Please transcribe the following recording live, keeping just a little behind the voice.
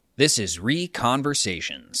This is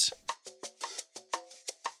ReConversations.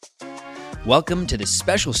 Welcome to this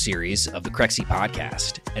special series of the Crexy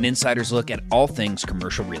Podcast, an insider's look at all things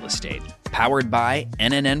commercial real estate, powered by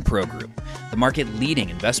NNN Pro Group, the market-leading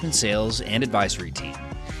investment sales and advisory team.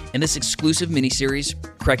 In this exclusive miniseries,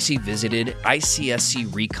 Crexy visited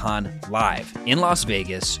ICSC Recon live in Las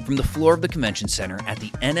Vegas from the floor of the convention center at the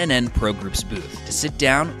NNN Pro Group's booth to sit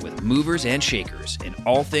down with movers and shakers in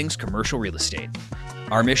all things commercial real estate.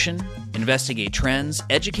 Our mission? Investigate trends,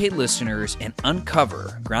 educate listeners, and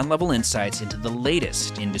uncover ground-level insights into the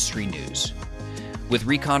latest industry news. With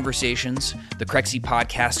ReConversations, the Crexy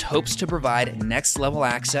Podcast hopes to provide next-level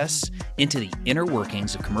access into the inner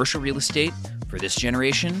workings of commercial real estate for this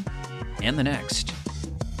generation and the next.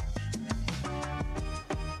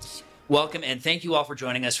 Welcome, and thank you all for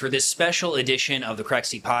joining us for this special edition of the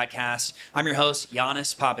Crexy Podcast. I'm your host,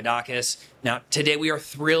 Giannis Papadakis. Now, today we are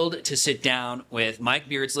thrilled to sit down with Mike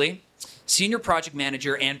Beardsley, Senior Project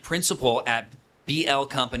Manager and Principal at BL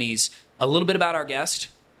Companies. A little bit about our guest.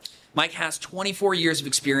 Mike has 24 years of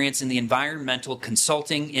experience in the environmental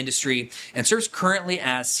consulting industry and serves currently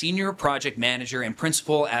as Senior Project Manager and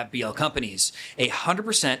Principal at BL Companies, a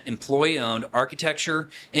 100% employee-owned architecture,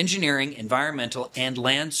 engineering, environmental, and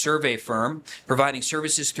land survey firm providing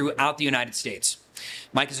services throughout the United States.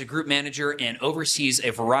 Mike is a group manager and oversees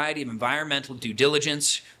a variety of environmental due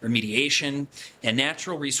diligence, remediation, and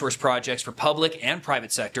natural resource projects for public and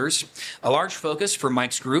private sectors. A large focus for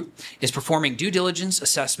Mike's group is performing due diligence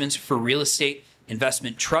assessments for real estate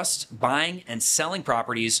investment trusts, buying and selling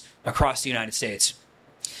properties across the United States.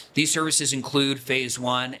 These services include Phase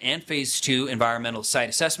 1 and Phase 2 environmental site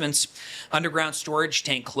assessments, underground storage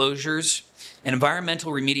tank closures, and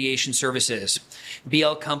environmental remediation services.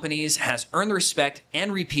 BL Companies has earned the respect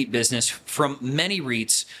and repeat business from many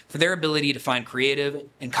REITs for their ability to find creative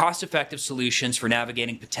and cost-effective solutions for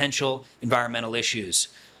navigating potential environmental issues.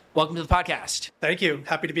 Welcome to the podcast. Thank you.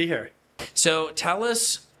 Happy to be here. So tell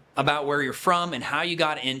us about where you're from and how you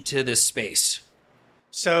got into this space.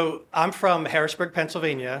 So I'm from Harrisburg,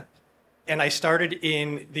 Pennsylvania, and I started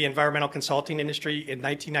in the environmental consulting industry in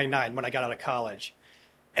 1999 when I got out of college.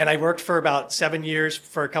 And I worked for about 7 years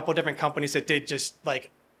for a couple of different companies that did just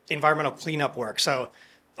like environmental cleanup work. So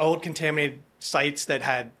old contaminated sites that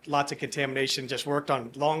had lots of contamination, just worked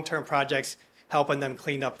on long-term projects, helping them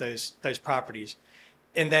clean up those properties.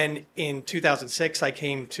 And then in 2006, I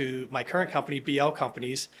came to my current company, BL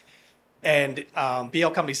Companies. And BL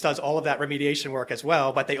Companies does all of that remediation work as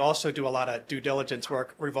well, but they also do a lot of due diligence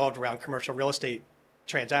work revolved around commercial real estate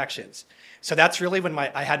transactions. So that's really when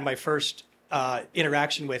I had my first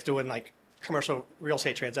interaction with doing like commercial real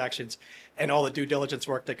estate transactions and all the due diligence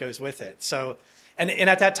work that goes with it. So, and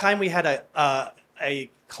at that time we had a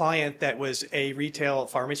client that was a retail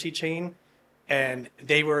pharmacy chain, and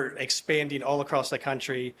they were expanding all across the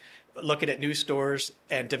country, looking at new stores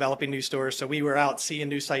and developing new stores. So we were out seeing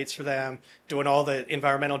new sites for them, doing all the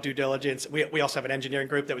environmental due diligence. We also have an engineering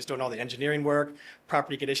group that was doing all the engineering work,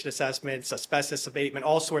 property condition assessments, asbestos abatement,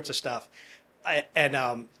 all sorts of stuff.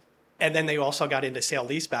 And then they also got into sale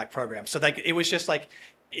leaseback programs. So like it was just like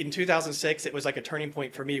in 2006, it was like a turning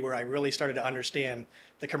point for me where I really started to understand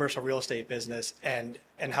the commercial real estate business and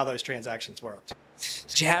how those transactions worked.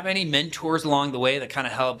 Did you have any mentors along the way that kind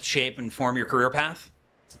of helped shape and form your career path?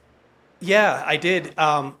 Yeah, I did.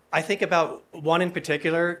 I think about one in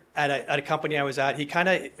particular at a company I was at. He kind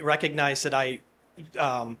of recognized that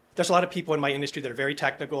there's a lot of people in my industry that are very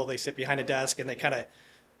technical. They sit behind a desk and they kind of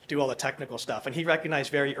do all the technical stuff. And he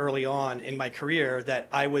recognized very early on in my career that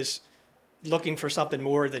I was looking for something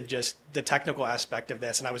more than just the technical aspect of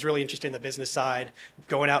this. And I was really interested in the business side,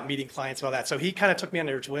 going out, meeting clients and all that. So he kind of took me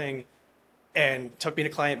under his wing and took me to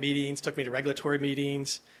client meetings, took me to regulatory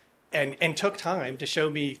meetings, and took time to show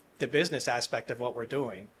me the business aspect of what we're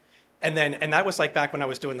doing. And that was like back when I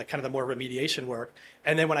was doing the kind of the more remediation work.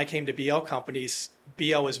 And then when I came to BL Companies,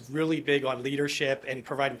 BL was really big on leadership and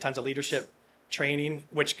providing tons of leadership training,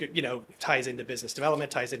 which ties into business development,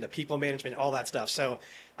 ties into people management, all that stuff. So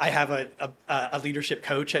I have a leadership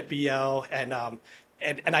coach at BL, and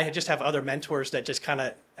I just have other mentors that just kind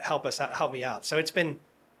of help me out. So it's been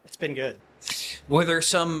good. Were there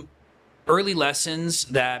some early lessons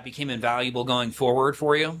that became invaluable going forward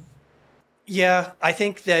for you? Yeah, I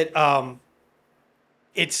think that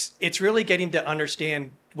it's really getting to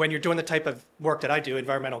understand when you're doing the type of work that I do,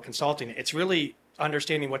 environmental consulting. It's really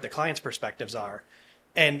understanding what the client's perspectives are.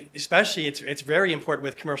 And especially it's very important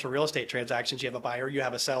with commercial real estate transactions. You have a buyer, you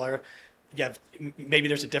have a seller, you have maybe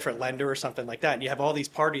there's a different lender or something like that. And you have all these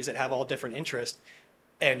parties that have all different interests,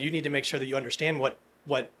 and you need to make sure that you understand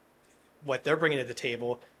what they're bringing to the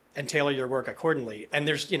table and tailor your work accordingly. And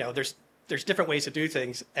there's different ways to do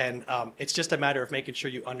things, and it's just a matter of making sure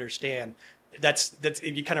you understand. That's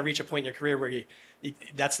you kind of reach a point in your career where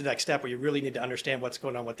that's the next step, where you really need to understand what's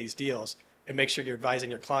going on with these deals and make sure you're advising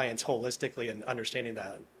your clients holistically and understanding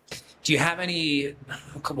that. Do you have any,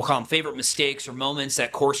 we'll call them favorite mistakes or moments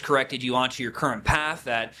that course corrected you onto your current path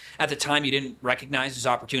that at the time you didn't recognize as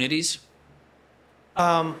opportunities?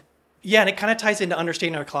 Yeah, and it kind of ties into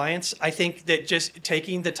understanding our clients. I think that just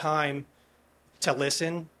taking the time to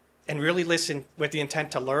listen and really listen with the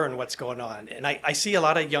intent to learn what's going on. And I see a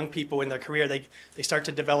lot of young people in their career, they start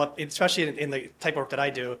to develop, especially in the type of work that I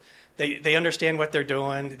do, they understand what they're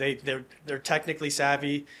doing, they're technically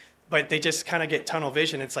savvy, but they just kind of get tunnel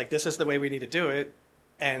vision. It's like, this is the way we need to do it.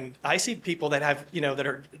 And I see people that have, that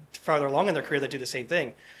are farther along in their career that do the same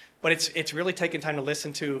thing. But it's really taking time to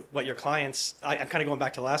listen to what your clients, I'm kind of going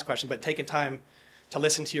back to the last question, but taking time to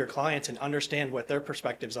listen to your clients and understand what their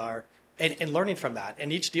perspectives are and learning from that.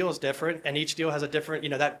 And each deal is different, and each deal has a different,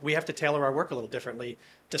 that we have to tailor our work a little differently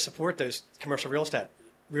to support those commercial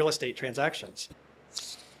real estate transactions.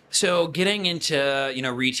 So getting into,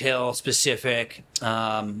 retail specific,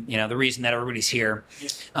 the reason that everybody's here,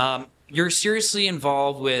 you're seriously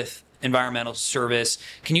involved with environmental service.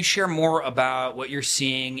 Can you share more about what you're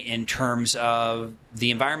seeing in terms of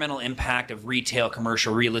the environmental impact of retail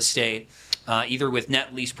commercial real estate, either with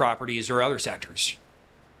net lease properties or other sectors?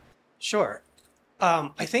 Sure.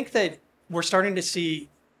 I think that we're starting to see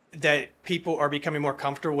that people are becoming more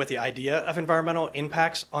comfortable with the idea of environmental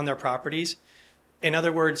impacts on their properties. In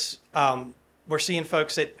other words, we're seeing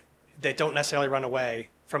folks that don't necessarily run away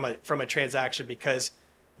from a transaction because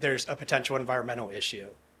there's a potential environmental issue.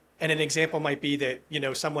 And an example might be that,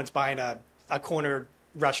 someone's buying a corner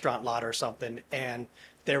restaurant lot or something, and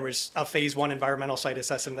there was a phase 1 environmental site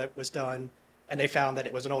assessment that was done, and they found that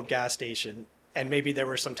it was an old gas station, and maybe there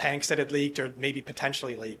were some tanks that had leaked or maybe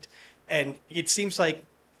potentially leaked. And it seems like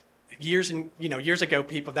years ago,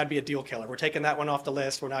 that'd be a deal killer. We're taking that one off the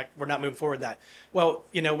list. We're not moving forward with that. Well,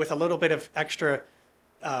 with a little bit of extra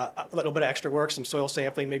work, some soil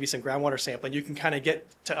sampling, maybe some groundwater sampling, you can kind of get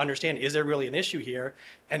to understand, is there really an issue here?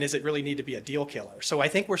 And does it really need to be a deal killer? So I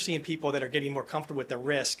think we're seeing people that are getting more comfortable with the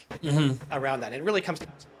risk around that. And it really comes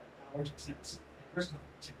down to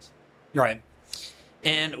Right.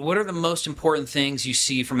 And what are the most important things you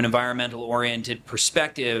see from an environmental oriented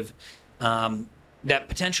perspective that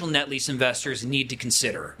potential net lease investors need to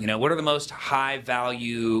consider? What are the most high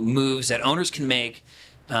value moves that owners can make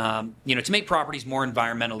to make properties more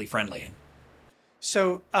environmentally friendly?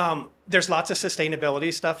 So there's lots of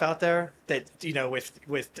sustainability stuff out there that,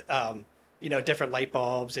 with different light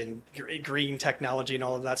bulbs and green technology and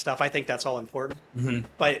all of that stuff. I think that's all important. Mm-hmm.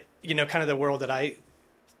 But, kind of the world that I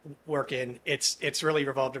work in, it's really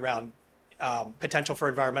revolved around potential for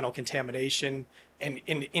environmental contamination and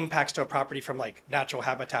impacts to a property from like natural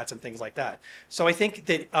habitats and things like that. So I think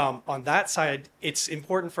that on that side, it's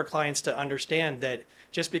important for clients to understand that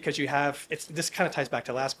just because you have, this kind of ties back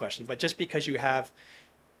to the last question, but just because you have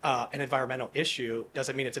an environmental issue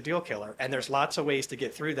doesn't mean it's a deal killer. And there's lots of ways to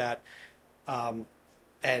get through that.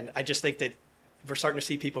 And I just think that we're starting to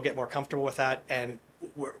see people get more comfortable with that. And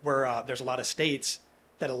there's a lot of states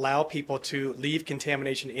that allow people to leave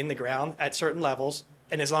contamination in the ground at certain levels.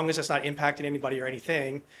 And as long as it's not impacting anybody or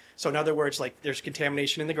anything. So in other words, like there's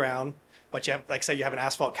contamination in the ground, but you have, like say you have an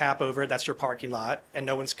asphalt cap over it, that's your parking lot, and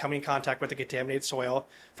no one's coming in contact with the contaminated soil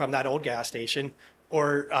from that old gas station.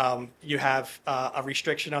 Or you have a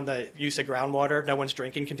restriction on the use of groundwater. No one's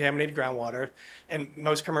drinking contaminated groundwater. And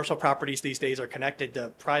most commercial properties these days are connected to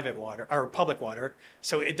private water or public water.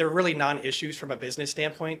 So they're really non-issues from a business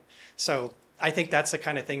standpoint. So I think that's the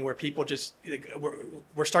kind of thing where people just,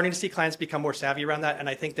 we're starting to see clients become more savvy around that. And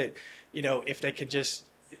I think that, if they could just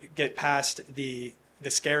get past the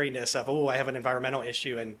scariness of, I have an environmental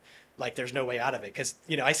issue and like there's no way out of it. Because,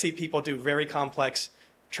 I see people do very complex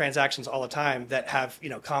transactions all the time that have,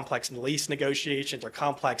 complex lease negotiations or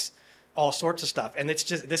complex all sorts of stuff. And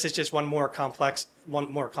this is just one more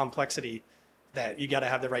complexity that you got to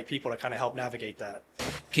have the right people to kind of help navigate that.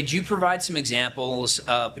 Could you provide some examples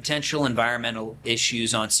of potential environmental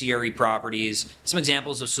issues on CRE properties, some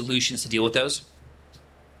examples of solutions to deal with those?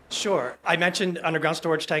 Sure. I mentioned underground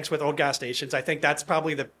storage tanks with old gas stations. I think that's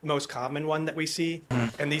probably the most common one that we see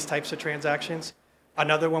in these types of transactions.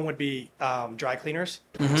 Another one would be dry cleaners.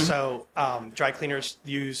 Mm-hmm. So dry cleaners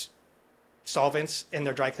use solvents in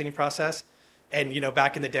their dry cleaning process. And,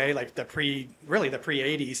 back in the day, like the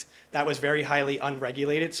pre-80s, that was very highly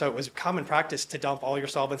unregulated. So it was common practice to dump all your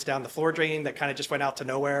solvents down the floor drain that kind of just went out to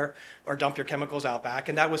nowhere, or dump your chemicals out back.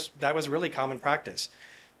 And that was really common practice.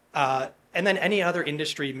 And then any other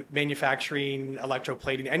industry, manufacturing,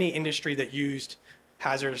 electroplating, any industry that used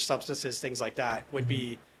hazardous substances, things like that, would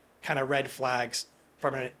be kind of red flags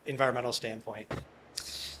from an environmental standpoint.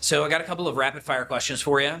 So I got a couple of rapid fire questions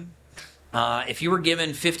for you. If you were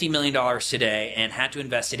given $50 million today and had to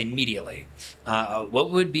invest it immediately, what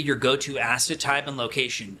would be your go-to asset type and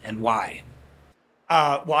location, and why?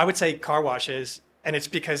 Well, I would say car washes, and it's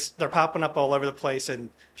because they're popping up all over the place, and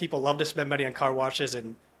people love to spend money on car washes,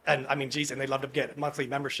 and I mean, geez, and they love to get monthly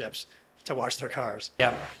memberships to wash their cars.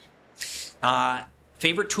 Yep.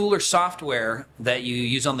 Favorite tool or software that you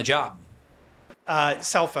use on the job?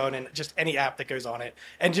 Cell phone and just any app that goes on it.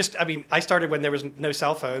 And just, I mean, I started when there was no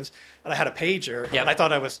cell phones, and I had a pager, Yep. and I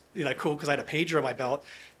thought I was, cool because I had a pager on my belt.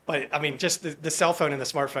 But I mean, just the cell phone and the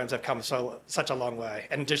smartphones have come such a long way.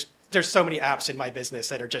 And just there's so many apps in my business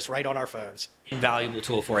that are just right on our phones. Invaluable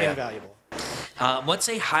tool for you. Invaluable. What's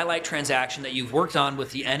a highlight transaction that you've worked on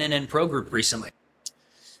with the NNN Pro Group recently?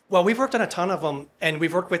 Well, we've worked on a ton of them, and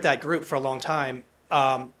we've worked with that group for a long time.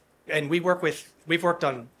 And we've worked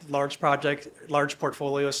on large projects, large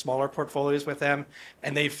portfolios, smaller portfolios with them.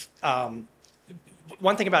 And they've,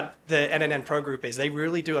 one thing about the NNN Pro Group is they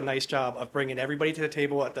really do a nice job of bringing everybody to the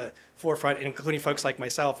table at the forefront, including folks like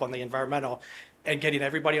myself on the environmental, and getting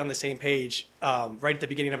everybody on the same page right at the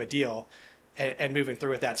beginning of a deal and moving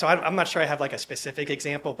through with that. So I'm not sure I have like a specific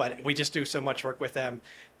example, but we just do so much work with them,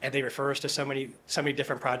 and they refer us to so many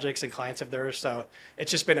different projects and clients of theirs. So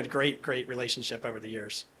it's just been a great relationship over the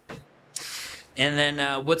years. And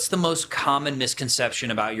then what's the most common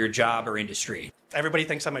misconception about your job or industry? Everybody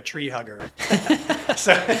thinks I'm a tree hugger.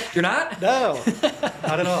 So You're not? No,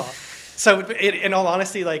 not at all. So in all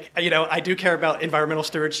honesty, I do care about environmental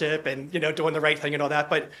stewardship and, doing the right thing and all that,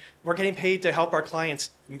 but we're getting paid to help our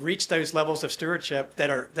clients reach those levels of stewardship that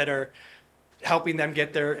are helping them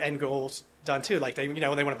get their end goals done too. Like they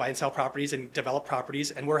want to buy and sell properties and develop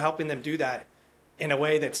properties, and we're helping them do that in a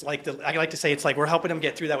way that's I like to say it's like we're helping them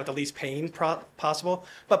get through that with the least pain possible.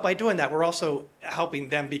 But by doing that, we're also helping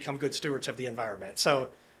them become good stewards of the environment. So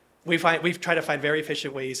we've tried to find very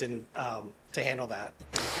efficient ways to handle that.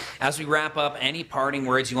 As we wrap up, any parting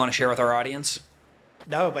words you want to share with our audience?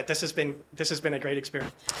 No, but this has been a great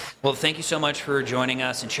experience. Well, thank you so much for joining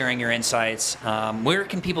us and sharing your insights. Where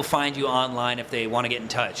can people find you online if they want to get in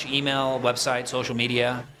touch? Email, website, social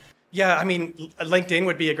media? Yeah, I mean, LinkedIn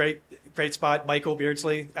would be a great spot. Michael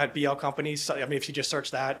Beardsley at BL Companies. I mean, if you just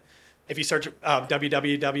search that. If you search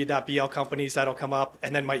www.blcompanies, that'll come up.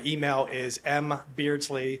 And then my email is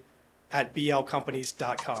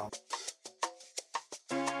mbeardsley@blcompanies.com.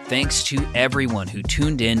 Thanks to everyone who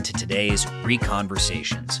tuned in to today's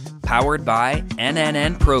ReConversations, powered by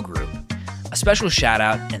NNN Pro Group. A special shout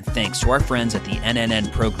out and thanks to our friends at the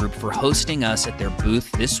NNN Pro Group for hosting us at their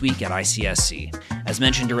booth this week at ICSC. As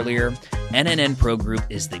mentioned earlier, NNN Pro Group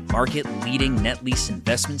is the market-leading net lease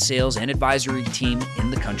investment sales and advisory team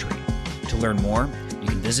in the country. To learn more, you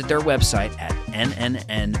can visit their website at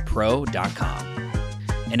nnnpro.com.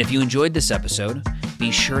 And if you enjoyed this episode,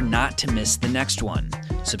 be sure not to miss the next one.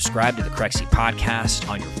 Subscribe to the Crexy Podcast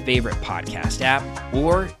on your favorite podcast app,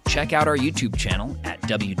 or check out our YouTube channel at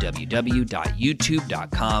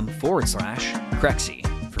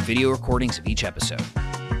www.youtube.com/Crexy for video recordings of each episode.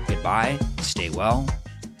 Goodbye, stay well,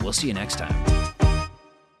 we'll see you next time.